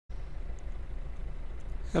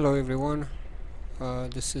Hello everyone,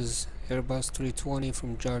 this is Airbus 320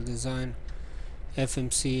 from JarDesign.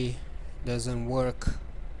 FMC doesn't work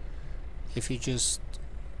if you just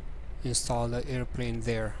install the airplane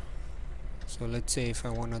there. So let's say if I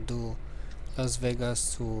want to do Las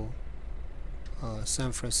Vegas to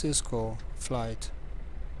San Francisco flight.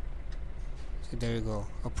 So there you go,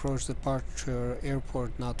 approach departure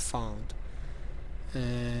airport not found,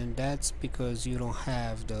 and that's because you don't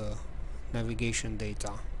have the navigation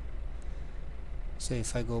data. So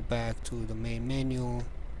if I go back to the main menu,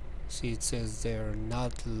 see it says they're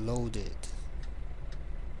not loaded.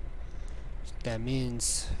 So that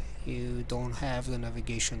means you don't have the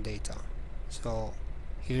navigation data. So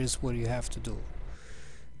here's what you have to do.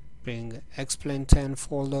 Bring Explain 10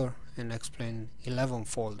 folder and Explain 11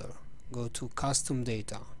 folder. Go to custom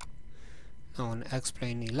data. Now on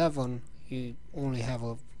Explain 11 you only have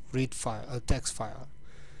a read file, a text file.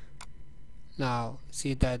 Now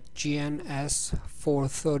see that GNS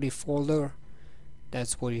 430 folder,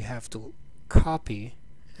 that's where you have to copy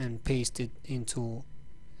and paste it into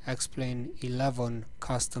Explain 11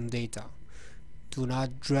 custom data. Do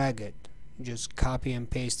not drag it, just copy and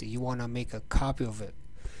paste it. You want to make a copy of it.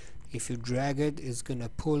 If you drag it, it's gonna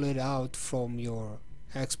pull it out from your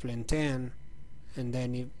Explain 10, and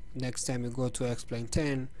then next time you go to Explain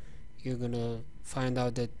 10 you're gonna find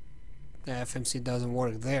out that the FMC doesn't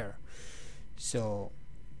work there. So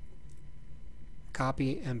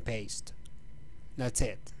copy and paste, that's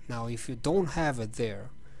it. Now if you don't have it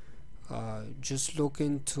there, just look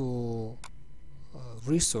into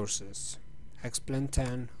resources, Explain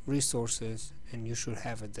 10 resources, and you should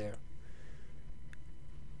have it there.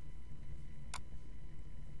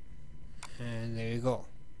 And there you go.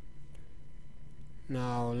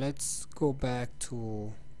 Now let's go back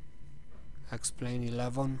to Explain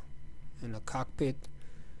 11 in a cockpit,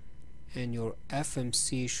 and your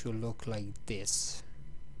FMC should look like this.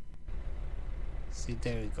 See,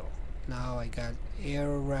 there you go. Now I got air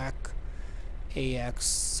rack AX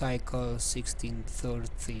cycle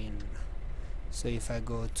 1613. So if I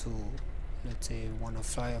go to, let's say I want to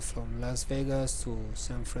fly from Las Vegas to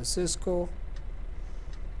San Francisco,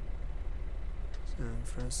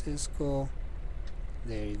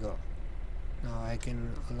 there you go. Now I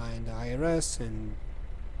can align the IRS and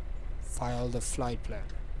file the flight plan.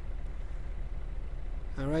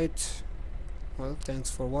 Alright, well,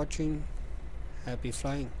 thanks for watching. Happy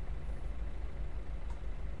flying.